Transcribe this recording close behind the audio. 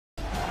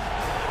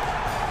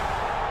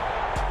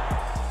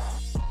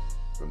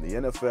the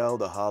NFL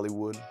to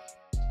Hollywood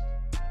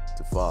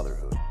to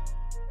fatherhood.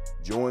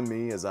 Join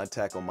me as I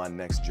tackle my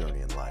next journey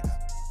in life,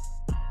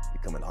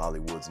 becoming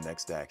Hollywood's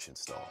next action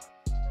star.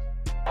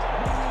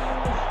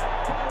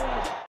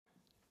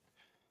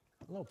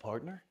 Hello,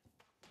 partner.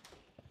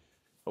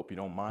 Hope you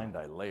don't mind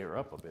I layer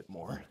up a bit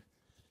more.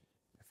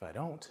 If I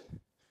don't,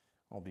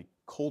 I'll be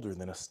colder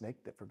than a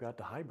snake that forgot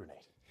to hibernate.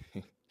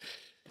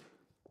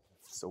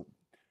 So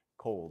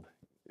cold.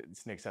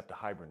 Snakes have to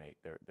hibernate.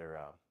 They're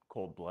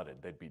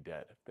cold-blooded. They'd be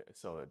dead,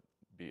 so it'd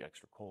be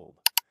extra cold.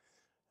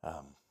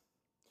 Hope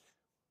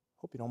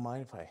you don't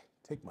mind if I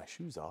take my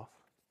shoes off.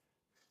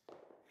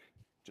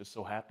 Just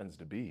so happens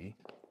to be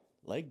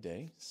leg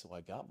day, so I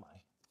got my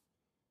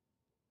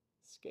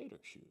skater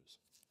shoes.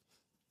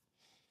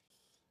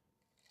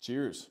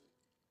 Cheers.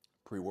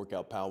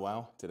 Pre-workout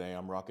powwow. Today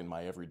I'm rocking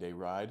my everyday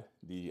ride,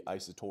 the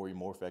Isotori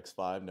Morph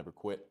X5 Never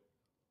Quit.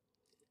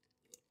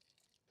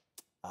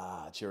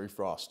 Cherry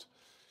Frost.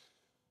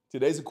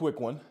 Today's a quick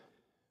one,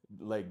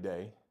 leg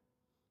day.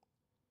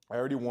 I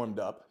already warmed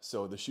up,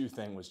 so the shoe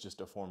thing was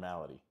just a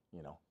formality,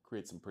 you know,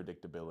 create some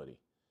predictability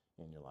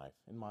in your life,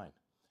 in mine.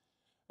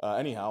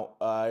 Anyhow,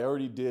 I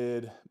already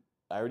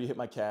hit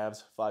my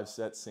calves, 5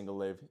 sets, single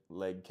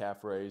leg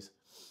calf raise.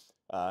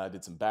 I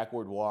did some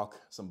backward walk,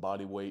 some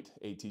body weight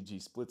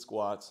ATG split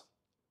squats,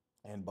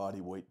 and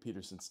body weight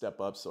Peterson step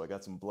ups, so I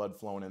got some blood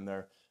flowing in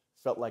there.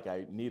 Felt like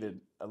I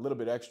needed a little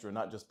bit extra,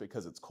 not just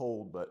because it's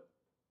cold, but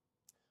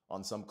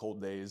on some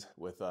cold days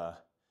with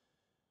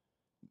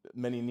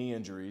many knee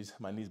injuries,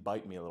 my knees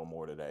bite me a little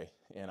more today.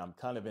 And I'm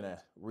kind of in a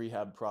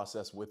rehab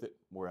process with it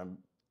where I'm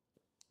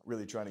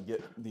really trying to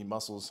get the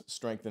muscles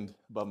strengthened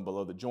above and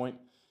below the joint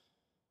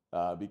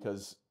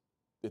because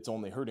it's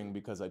only hurting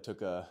because I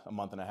took a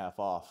month and a half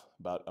off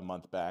about a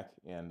month back.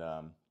 And,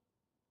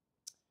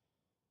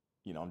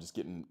 you know, I'm just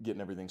getting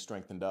everything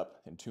strengthened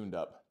up and tuned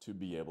up to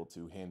be able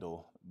to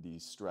handle the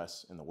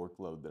stress and the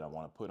workload that I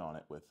want to put on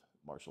it with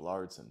martial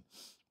arts and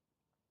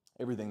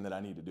everything that I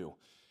need to do.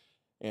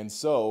 And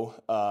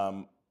so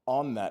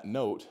on that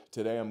note,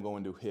 today I'm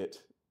going to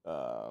hit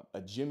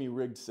a Jimmy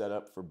rigged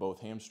setup for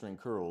both hamstring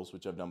curls,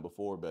 which I've done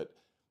before, but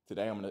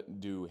today I'm going to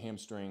do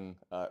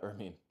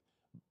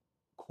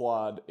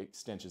quad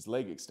extensions,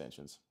 leg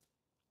extensions,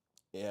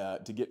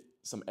 to get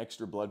some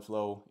extra blood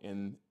flow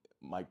in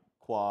my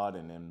quad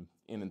and then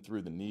in and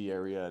through the knee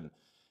area and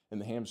in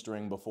the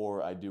hamstring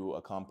before I do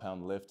a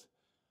compound lift,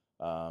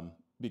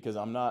 because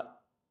I'm not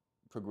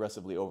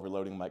progressively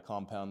overloading my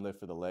compound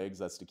lift for the legs.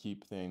 That's to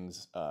keep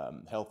things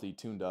healthy,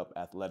 tuned up,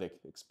 athletic,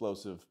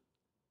 explosive.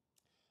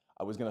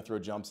 I was going to throw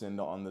jumps in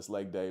on this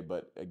leg day,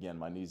 but again,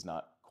 my knee's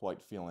not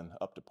quite feeling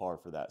up to par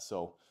for that.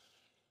 So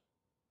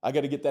I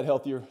got to get that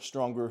healthier,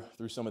 stronger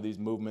through some of these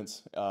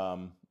movements.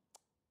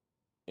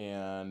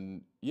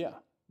 And yeah,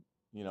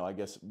 you know, I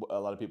guess a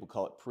lot of people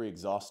call it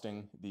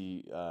pre-exhausting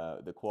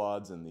the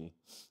quads and the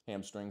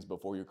hamstrings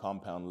before your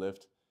compound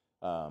lift.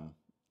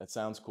 That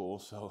sounds cool,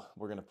 so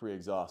we're going to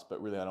pre-exhaust, but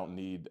really I don't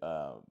need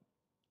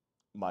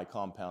my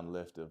compound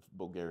lift of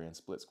Bulgarian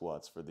split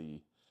squats for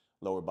the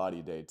lower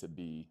body day to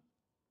be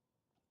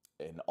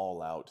an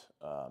all-out,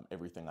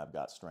 everything I've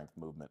got strength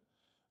movement.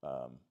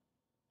 Going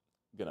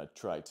to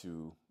try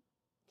to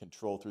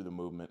control through the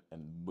movement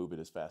and move it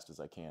as fast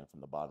as I can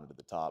from the bottom to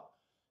the top.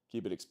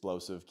 Keep it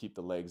explosive, keep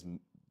the legs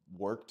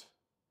worked,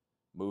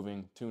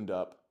 moving, tuned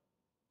up,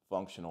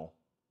 functional.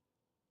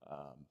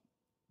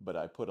 But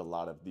I put a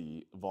lot of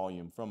the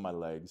volume from my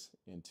legs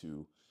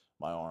into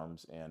my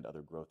arms and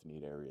other growth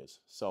need areas.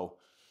 So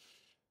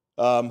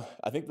I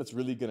think that's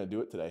really going to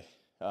do it today.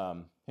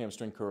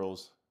 Hamstring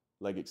curls,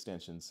 leg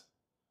extensions,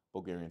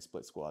 Bulgarian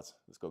split squats.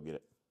 Let's go get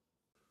it.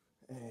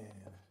 And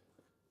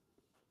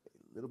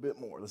a little bit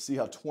more. Let's see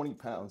how 20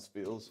 pounds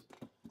feels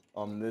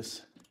on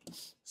this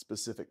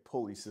specific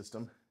pulley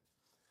system.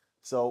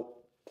 So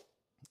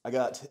I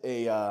got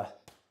a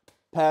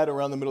pad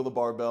around the middle of the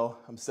barbell.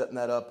 I'm setting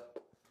that up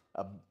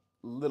a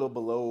little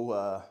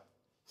below,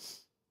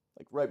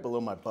 like right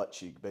below my butt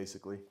cheek,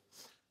 basically.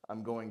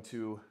 I'm going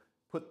to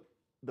put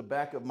the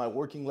back of my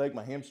working leg,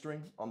 my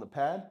hamstring, on the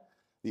pad.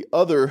 The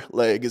other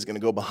leg is going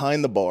to go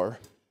behind the bar.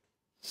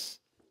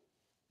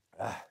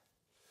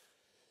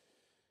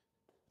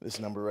 This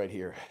number right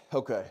here.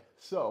 Okay,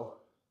 so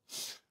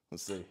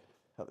let's see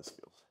how this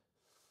feels.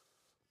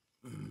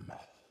 Maybe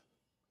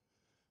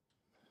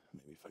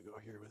if I go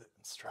here with it,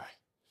 let's try.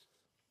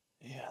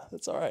 Yeah,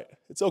 that's all right.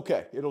 It's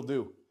okay. It'll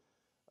do.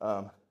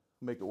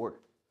 Make it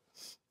work.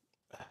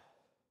 I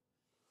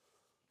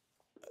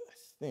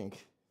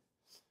think,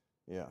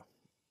 yeah,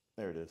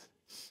 there it is.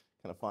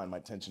 Kind of find my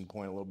tension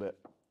point a little bit.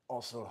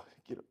 Also,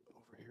 get it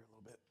over here a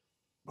little bit.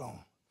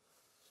 Boom.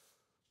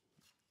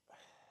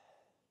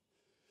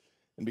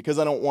 And because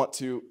I don't want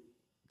to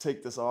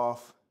take this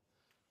off,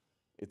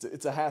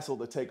 it's a hassle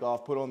to take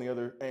off, put on the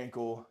other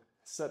ankle,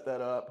 set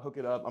that up, hook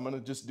it up. I'm going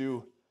to just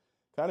do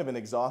kind of an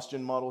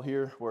exhaustion model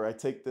here where I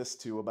take this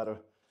to about a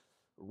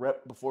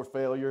rep before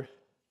failure.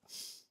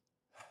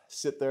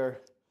 Sit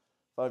there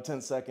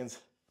 5-10 seconds.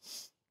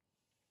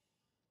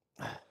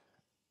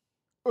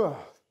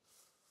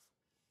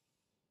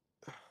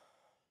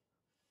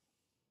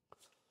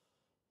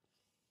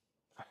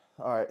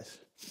 All right.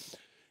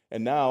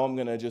 And now I'm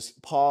gonna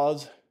just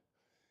pause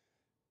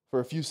for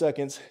a few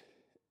seconds,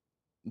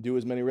 do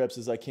as many reps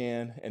as I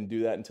can, and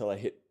do that until I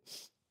hit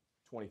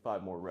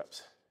 25 more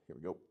reps. Here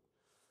we go.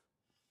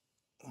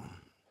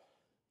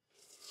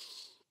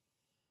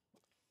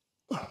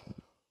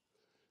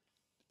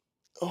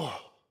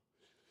 Oh.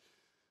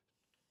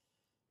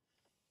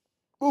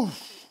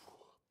 Oof.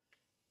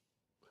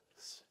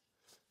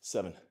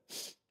 7.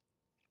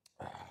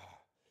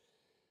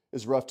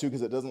 It's rough too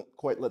because it doesn't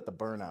quite let the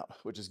burn out,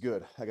 which is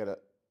good. I got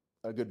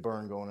a good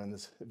burn going in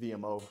this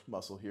VMO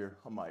muscle here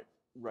on my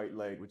right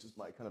leg, which is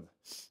my kind of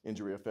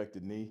injury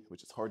affected knee,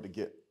 which is hard to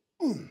get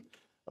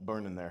a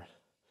burn in there.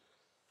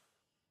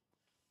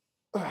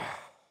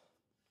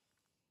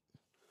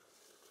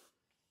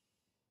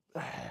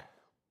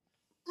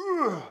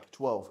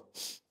 12.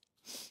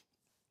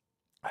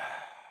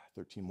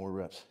 13 more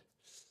reps.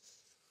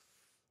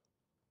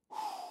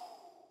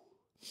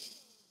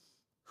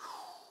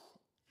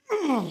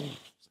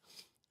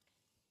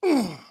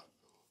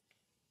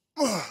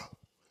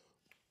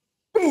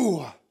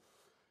 Ooh.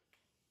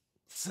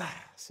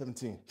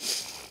 17.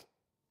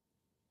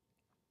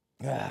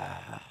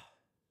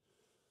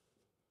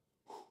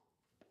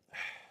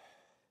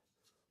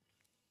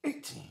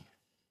 18.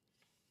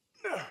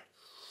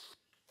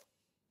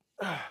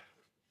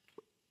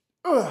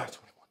 21.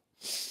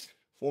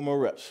 4 more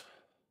reps.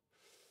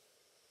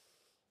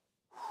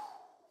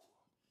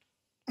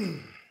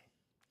 There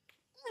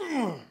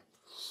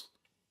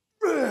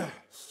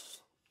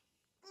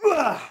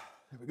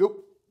we go.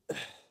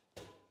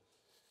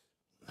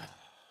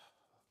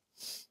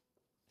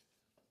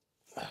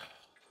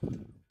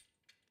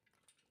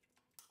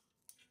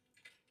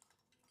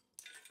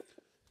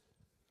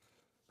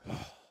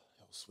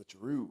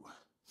 Switcheroo.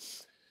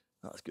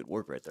 Oh, that's good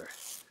work right there.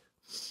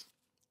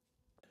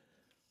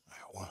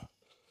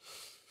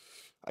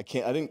 I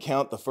didn't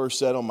count the first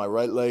set on my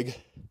right leg,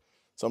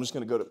 so I'm just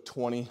going to go to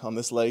 20 on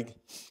this leg.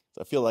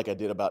 So I feel like I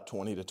did about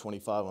 20 to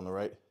 25 on the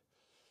right.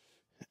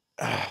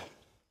 I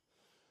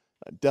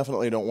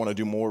definitely don't want to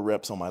do more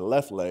reps on my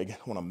left leg.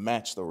 I want to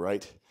match the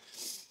right,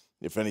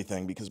 if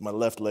anything, because my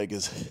left leg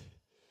is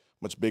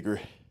much bigger.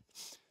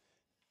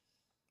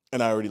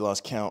 And I already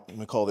lost count. I'm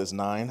going to call this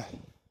 9,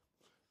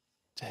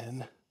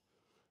 10.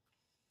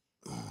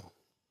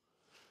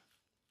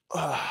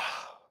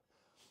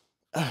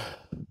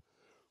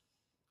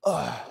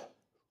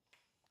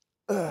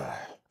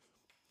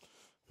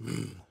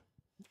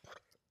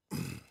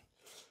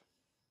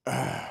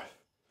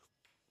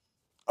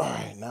 All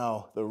right,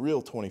 now the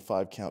real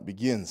 25 count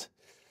begins.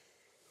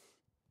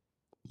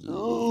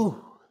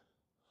 Ooh.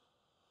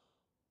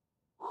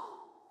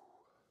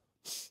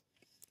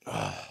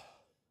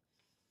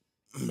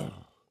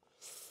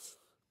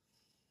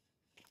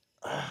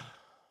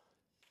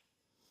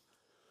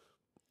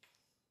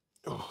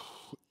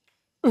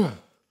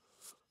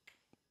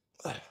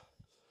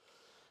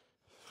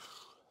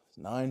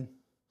 Nine.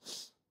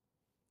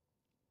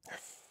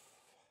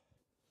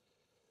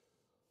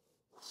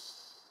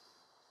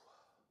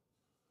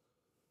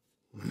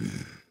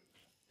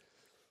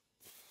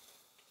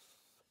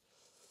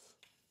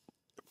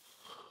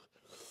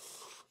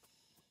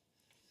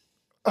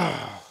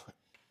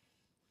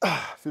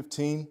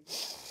 15.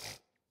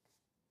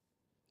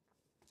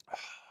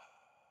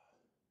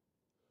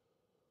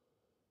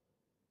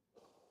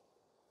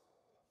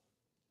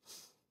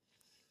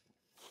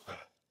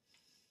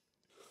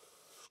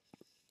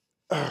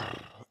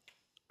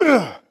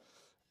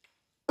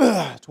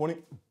 20.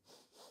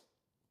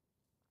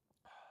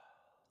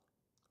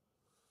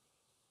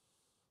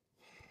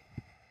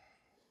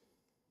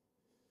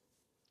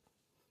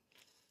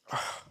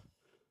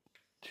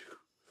 2.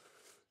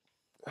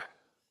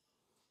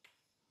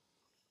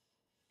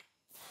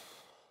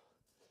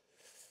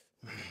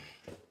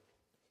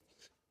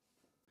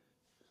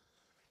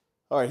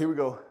 All right, here we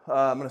go.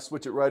 I'm going to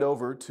switch it right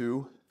over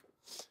to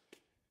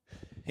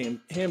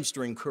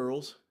hamstring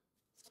curls.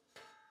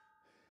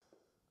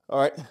 All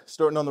right,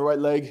 starting on the right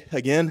leg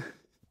again.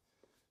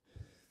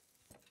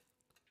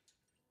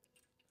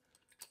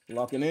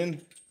 Locking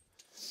in.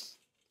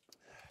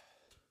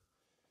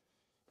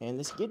 And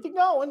let's get it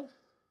going.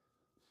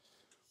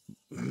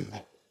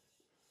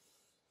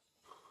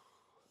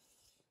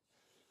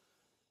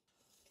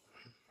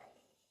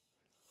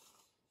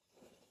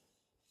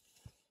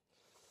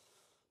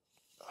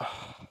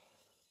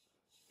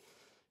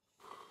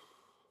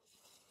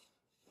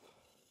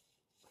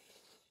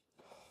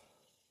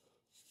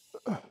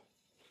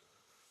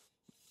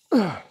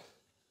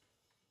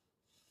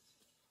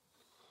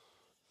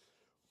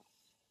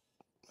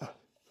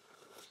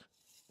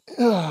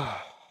 All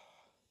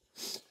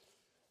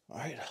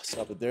right, I'll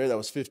stop it there. That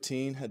was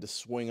 15. Had to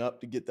swing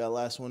up to get that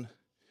last one.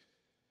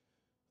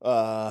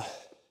 Again,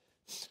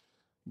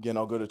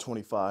 I'll go to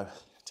 25.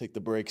 Take the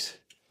breaks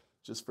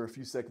just for a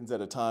few seconds at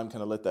a time.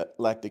 Kind of let that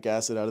lactic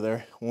acid out of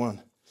there.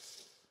 1.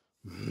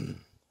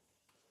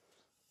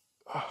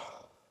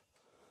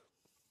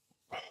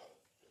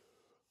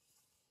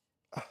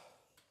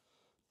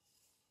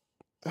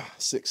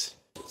 6.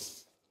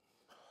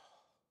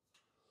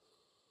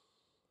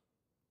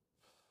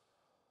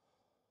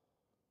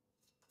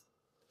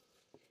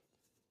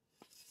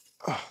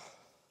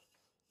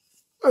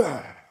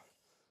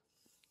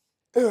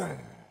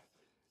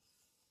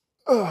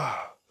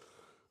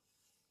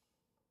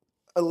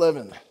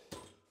 11.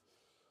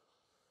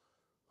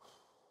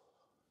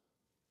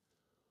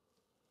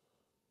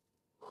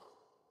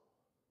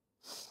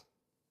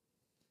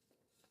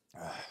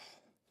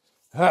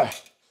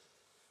 Ah.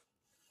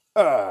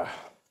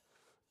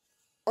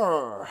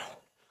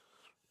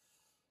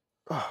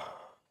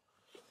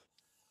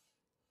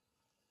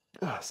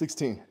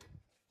 16.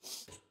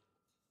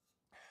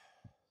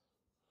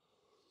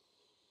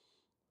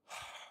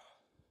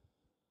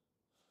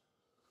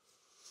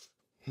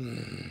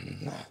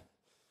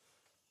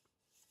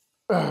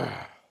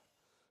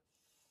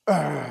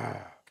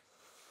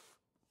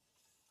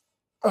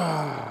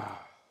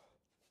 Ah.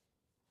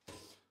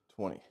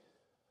 20.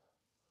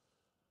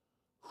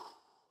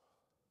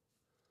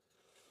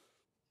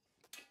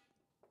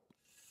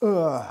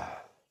 Uh,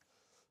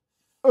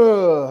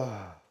 uh,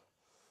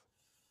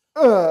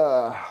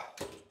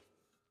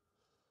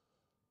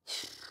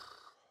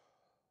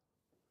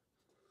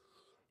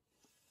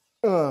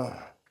 uh. All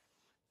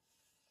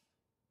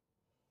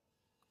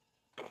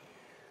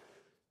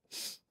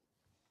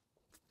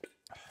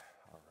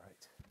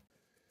right.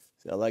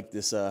 See, I like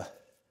this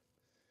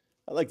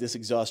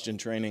exhaustion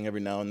training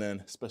every now and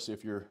then, especially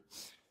if you're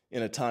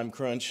in a time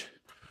crunch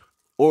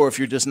or if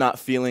you're just not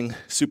feeling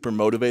super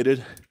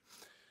motivated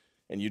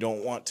and you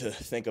don't want to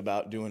think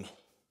about doing,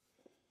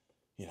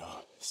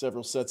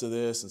 several sets of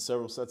this and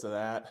several sets of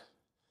that.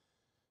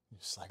 You're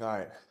just like, all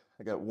right,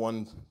 I got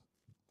one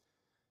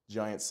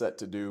giant set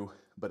to do,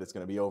 but it's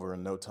going to be over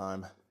in no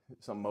time.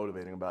 Something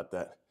motivating about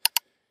that.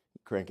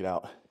 Crank it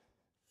out.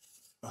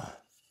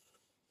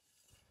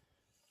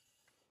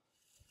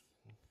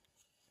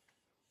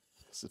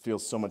 It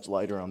feels so much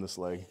lighter on this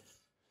leg.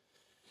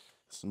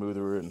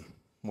 Smoother and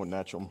more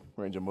natural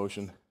range of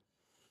motion.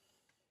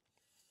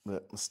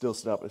 But I'll still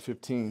stop at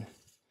 15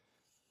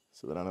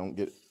 so that I don't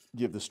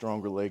give the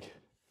stronger leg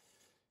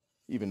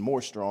even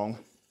more strong,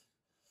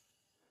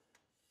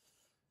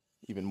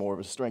 even more of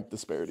a strength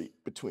disparity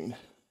between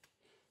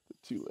the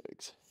two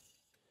legs.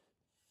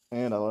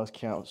 And I lost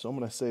count, so I'm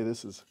going to say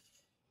this is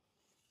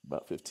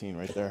about 15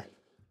 right there.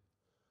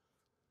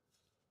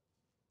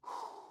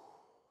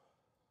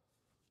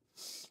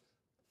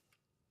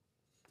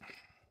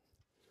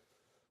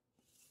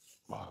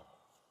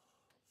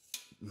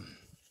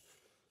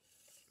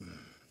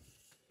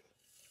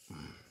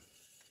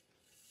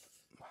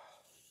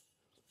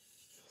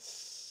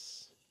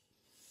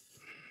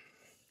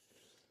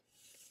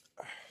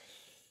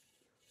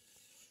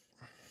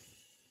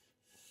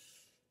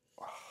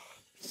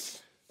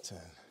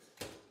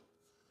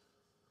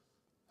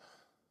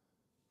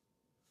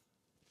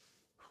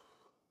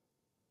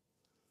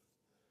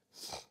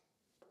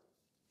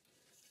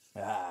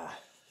 Ah.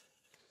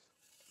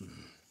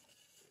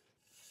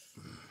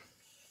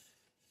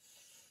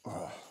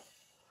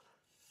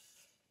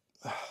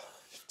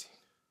 15.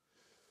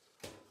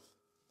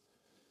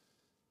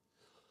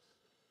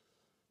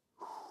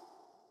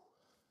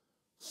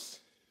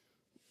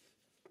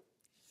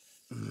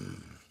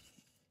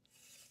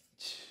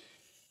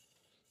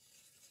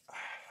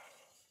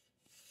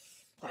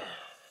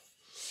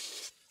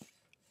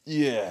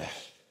 Yeah.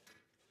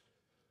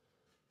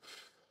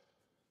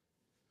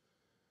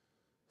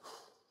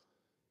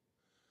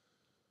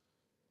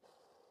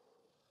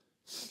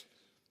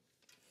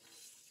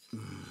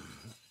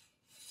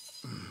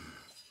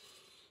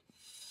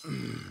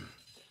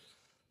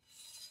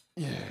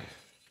 Yeah.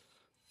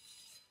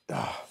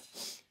 Ah.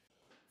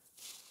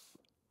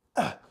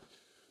 Ah.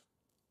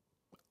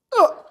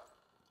 Ah.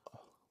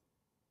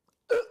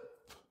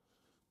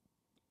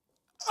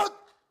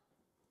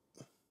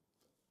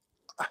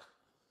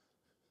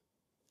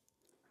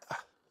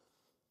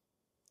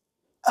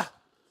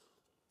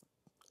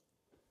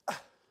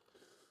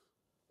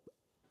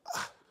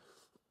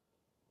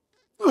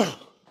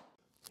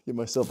 Give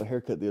myself a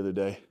haircut the other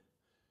day.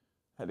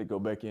 Had to go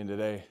back in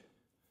today.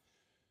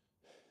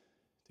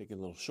 Take it a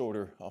little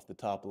shorter off the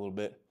top a little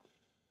bit.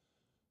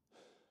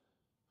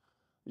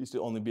 I used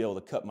to only be able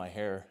to cut my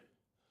hair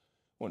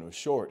when it was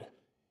short,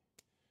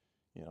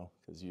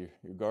 because your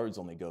guards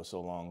only go so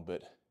long.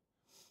 But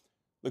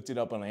looked it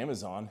up on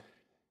Amazon,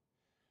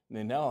 and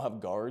they now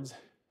have guards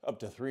up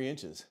to 3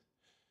 inches,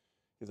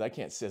 because I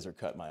can't scissor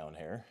cut my own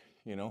hair,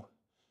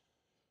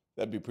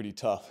 That'd be pretty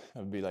tough.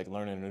 That'd be like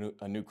learning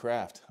a new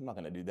craft. I'm not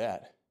going to do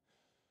that.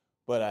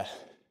 But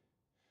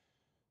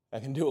I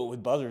can do it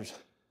with buzzers.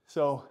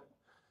 So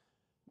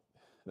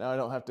now I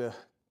don't have to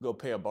go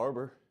pay a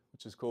barber,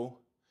 which is cool.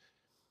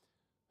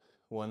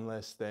 One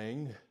less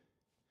thing.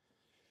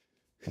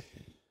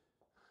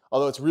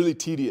 Although it's really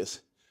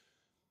tedious.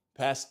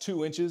 Past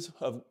 2 inches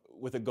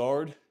with a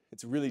guard,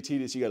 it's really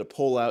tedious. You got to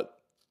pull out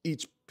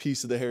each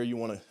piece of the hair you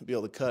want to be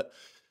able to cut.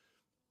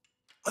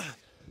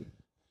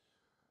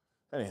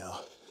 Anyhow.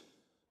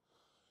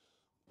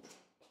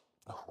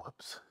 Oh,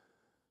 whoops.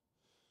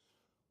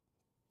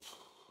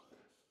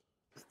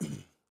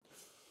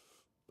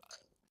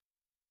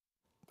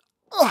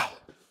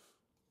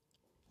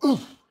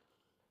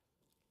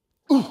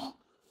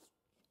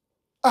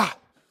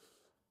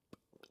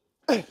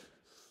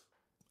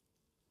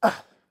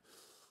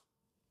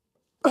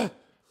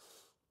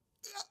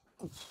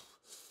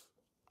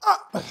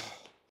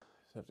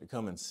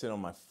 and sit on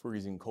my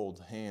freezing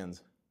cold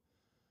hands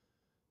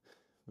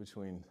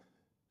between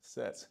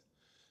sets.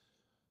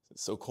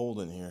 It's so cold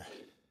in here.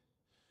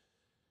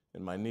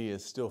 And my knee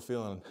is still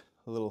feeling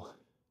a little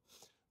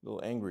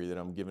angry that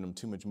I'm giving him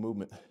too much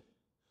movement.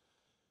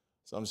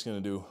 So I'm just gonna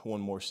do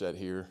one more set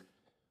here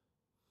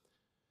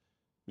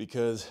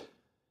because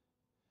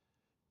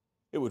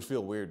it would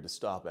feel weird to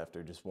stop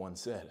after just one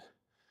set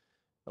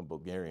of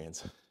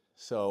Bulgarians.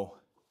 So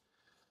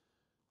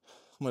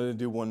I'm gonna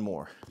do one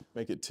more,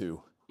 make it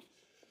 2.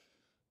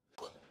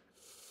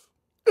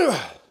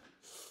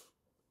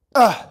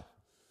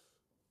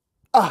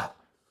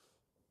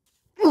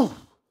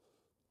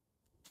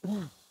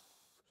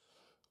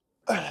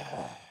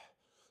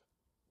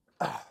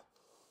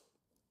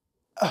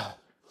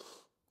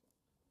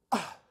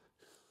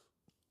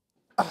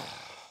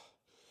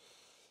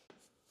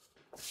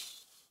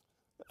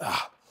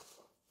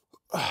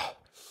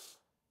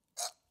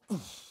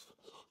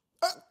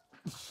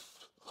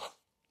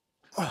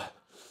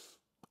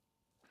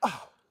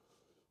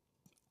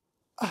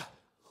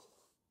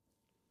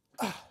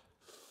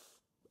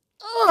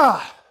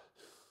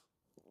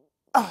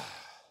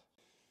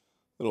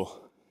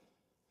 Little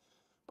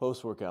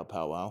post-workout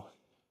powwow.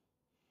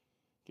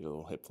 Get a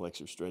little hip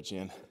flexor stretch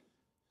in.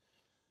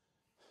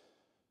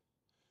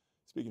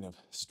 Speaking of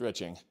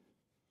stretching,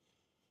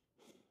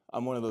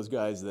 I'm one of those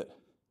guys that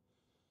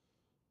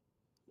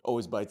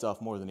always bites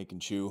off more than he can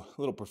chew. A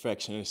little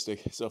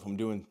perfectionistic, so if I'm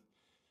doing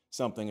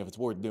something, if it's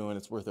worth doing,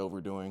 it's worth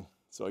overdoing.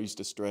 So I used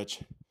to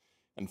stretch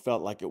and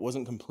felt like it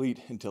wasn't complete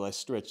until I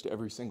stretched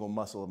every single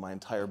muscle of my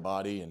entire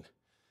body and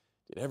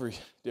did every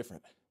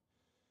different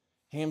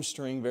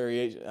hamstring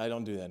variation. I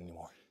don't do that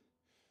anymore.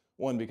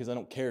 One, because I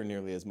don't care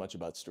nearly as much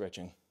about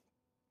stretching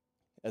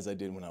as I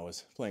did when I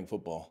was playing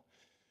football.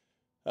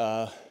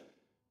 But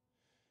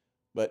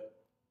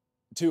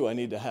 2, I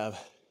need to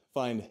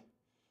find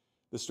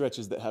the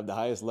stretches that have the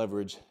highest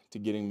leverage to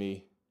getting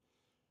me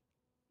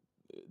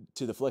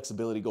to the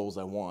flexibility goals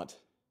I want,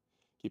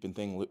 keeping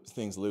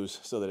things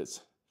loose so that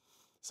it's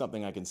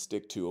something I can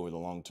stick to over the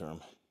long term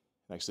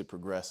and actually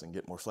progress and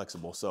get more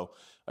flexible. So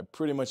I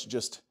pretty much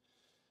just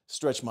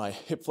stretch my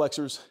hip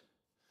flexors,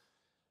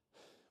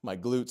 my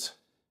glutes,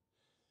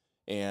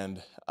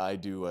 and I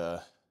do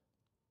a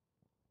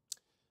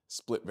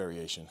split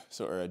variation.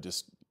 So or I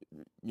just,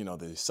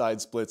 the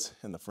side splits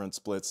and the front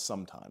splits.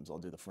 Sometimes I'll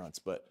do the fronts,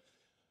 but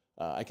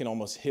I can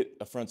almost hit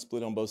a front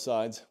split on both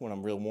sides when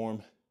I'm real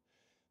warm.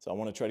 So I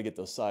want to try to get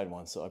those side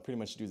ones. So I pretty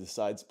much do the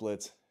side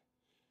splits.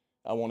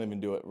 I won't even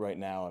do it right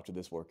now after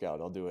this workout.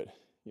 I'll do it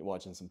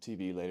watching some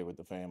TV later with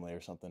the family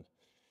or something.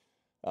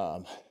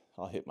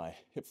 I'll hit my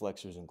hip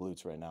flexors and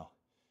glutes right now.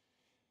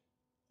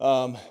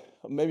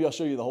 Maybe I'll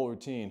show you the whole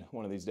routine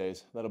one of these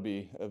days. That'll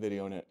be a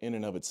video in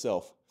and of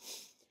itself.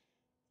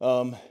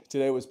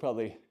 Today was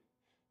probably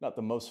not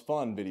the most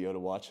fun video to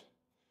watch,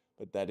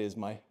 but that is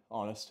my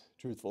honest,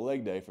 truthful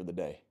leg day for the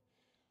day.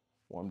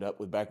 Warmed up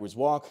with backwards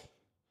walk,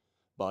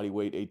 body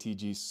weight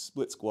ATG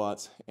split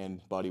squats,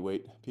 and body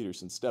weight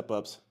Peterson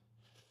step-ups.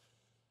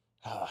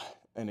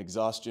 An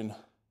exhaustion,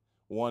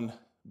 one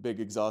big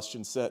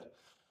exhaustion set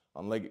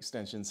on leg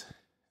extensions,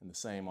 and the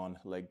same on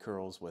leg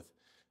curls with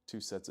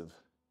 2 sets of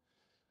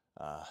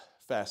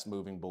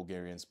fast-moving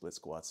Bulgarian split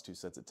squats, 2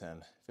 sets of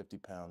 10, 50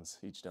 pounds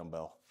each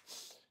dumbbell.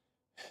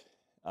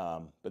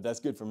 But that's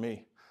good for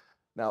me.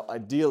 Now,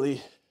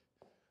 ideally,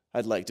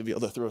 I'd like to be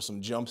able to throw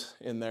some jumps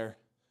in there.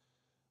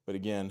 But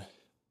again,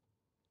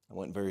 I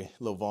went very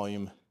low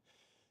volume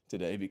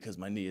today because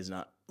my knee is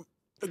not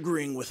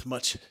agreeing with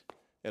much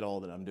at all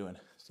that I'm doing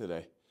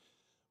today.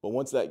 But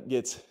once that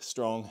gets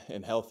strong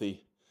and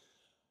healthy,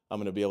 I'm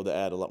going to be able to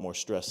add a lot more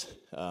stress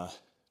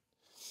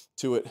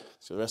to it,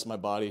 to the rest of my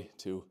body,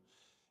 to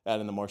add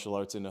in the martial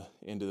arts into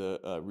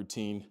the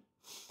routine.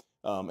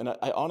 And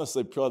I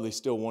honestly probably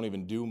still won't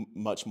even do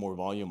much more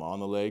volume on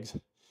the legs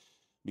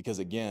because,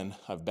 again,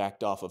 I've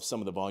backed off of some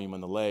of the volume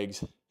on the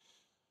legs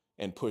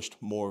and pushed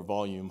more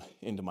volume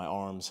into my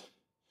arms,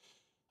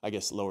 I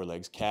guess lower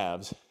legs,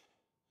 calves,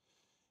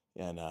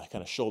 and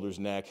kind of shoulders,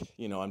 neck.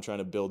 I'm trying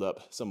to build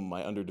up some of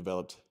my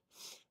underdeveloped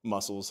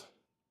muscles.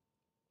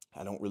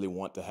 I don't really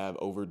want to have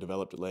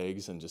overdeveloped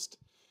legs and just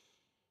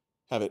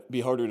have it be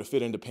harder to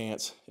fit into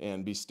pants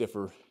and be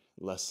stiffer,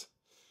 less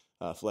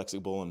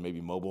flexible, and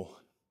maybe mobile.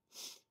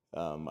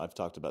 I've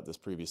talked about this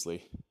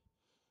previously.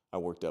 I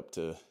worked up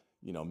to,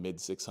 mid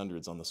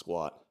 600s on the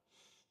squat.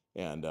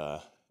 And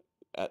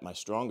at my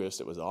strongest,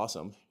 it was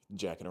awesome,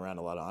 jacking around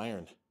a lot of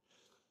iron.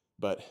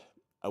 But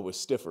I was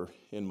stiffer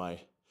in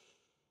my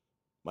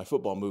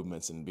football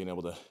movements and being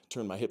able to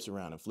turn my hips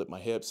around and flip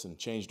my hips and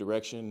change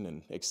direction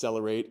and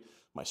accelerate.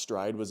 My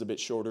stride was a bit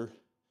shorter.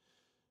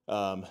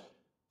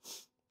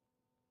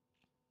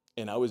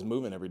 And I was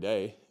moving every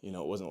day. It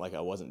wasn't like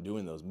I wasn't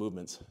doing those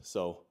movements.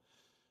 So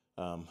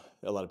a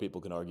lot of people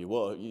can argue,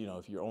 well,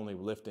 if you're only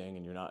lifting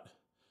and you're not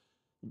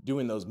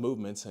doing those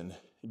movements and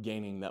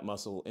gaining that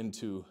muscle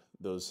into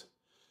those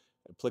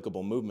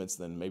applicable movements,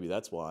 then maybe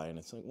that's why. And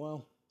it's like,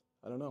 well,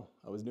 I don't know.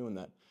 I was doing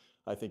that.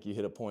 I think you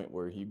hit a point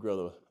where you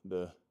grow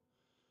the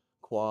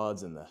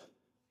quads and the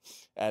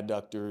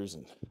adductors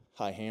and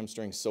high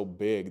hamstrings so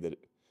big that,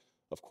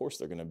 of course,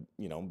 they're going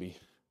to, be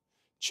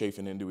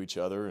chafing into each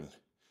other, and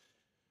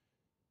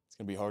it's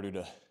going to be harder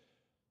to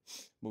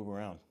move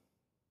around.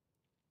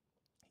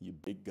 You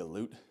big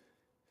galoot.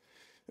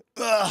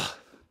 Ugh.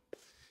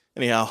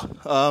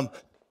 Anyhow,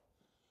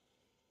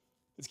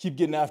 let's keep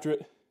getting after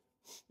it,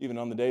 even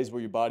on the days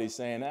where your body's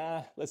saying,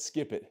 let's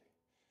skip it.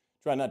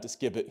 Try not to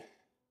skip it.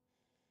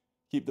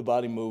 Keep the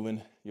body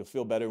moving. You'll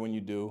feel better when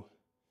you do.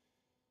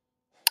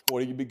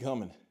 What are you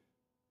becoming?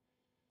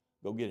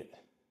 Go get it.